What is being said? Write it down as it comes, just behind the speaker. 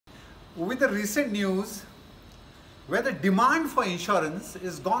with the recent news where the demand for insurance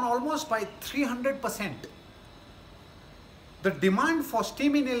is gone almost by 300%. The demand for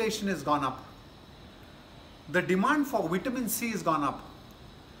steam inhalation has gone up. The demand for vitamin C has gone up.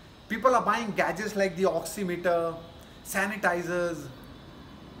 People are buying gadgets like the oximeter, sanitizers.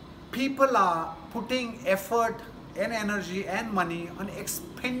 People are putting effort and energy and money on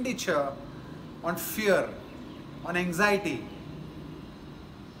expenditure, on fear, on anxiety,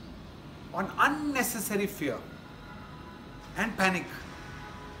 on unnecessary fear and panic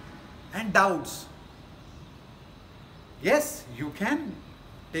and doubts. Yes, you can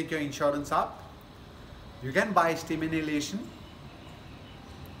take your insurance up. You can buy steam inhalation.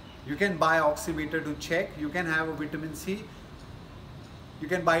 You can buy oximeter to check. You can have a vitamin C. You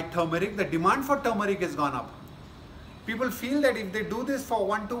can buy turmeric. The demand for turmeric has gone up. People feel that if they do this for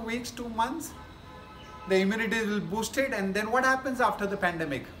 1-2 weeks, 2 months, the immunity will boost it, and then what happens after the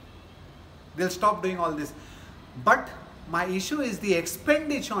pandemic? They'll stop doing all this. But my issue is the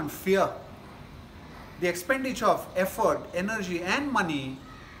expenditure on fear, the expenditure of effort, energy and money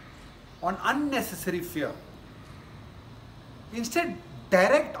on unnecessary fear. Instead,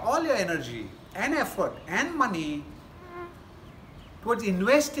 direct all your energy and effort and money towards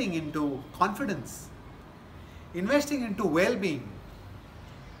investing into confidence, investing into well-being,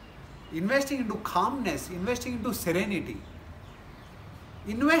 investing into calmness, investing into serenity.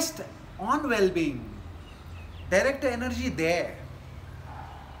 Invest on well-being. Direct the energy there.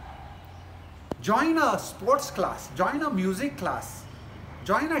 Join a sports class, join a music class,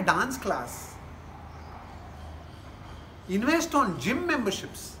 join a dance class. Invest on gym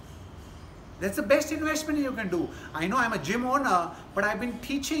memberships. That's the best investment you can do. I know I'm a gym owner, but I've been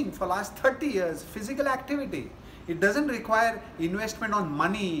teaching for last 30 years physical activity. It doesn't require investment on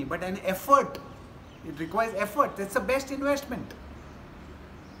money, but an effort. It requires effort. That's the best investment.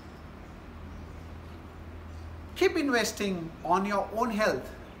 Keep investing on your own health.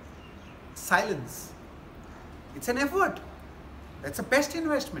 Silence. It's an effort. That's the best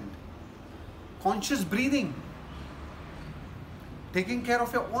investment. Conscious breathing. Taking care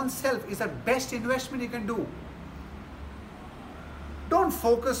of your own self is the best investment you can do. Don't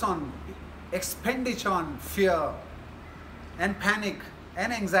focus on expenditure on fear and panic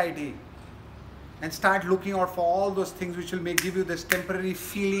and anxiety and start looking out for all those things which will give you this temporary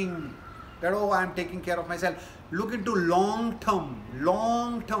feeling that, oh, I'm taking care of myself. Look into long-term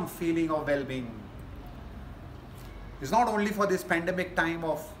feeling of well-being. It's not only for this pandemic time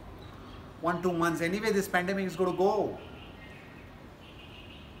of 1-2 months. Anyway, this pandemic is going to go.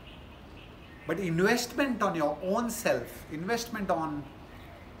 But investment on your own self, investment on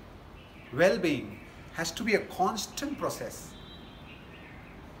well-being has to be a constant process.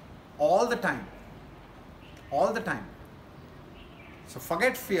 All the time. All the time. So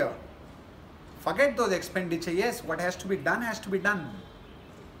forget fear. Forget those expenditure. Yes, what has to be done has to be done.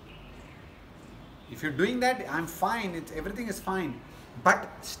 If you're doing that, I'm fine. Everything is fine. But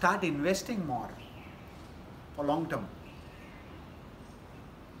start investing more for long term.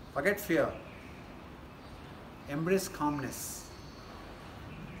 Forget fear. Embrace calmness.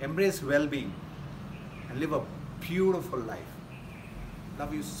 Embrace well-being and live a beautiful life.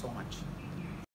 Love you so much.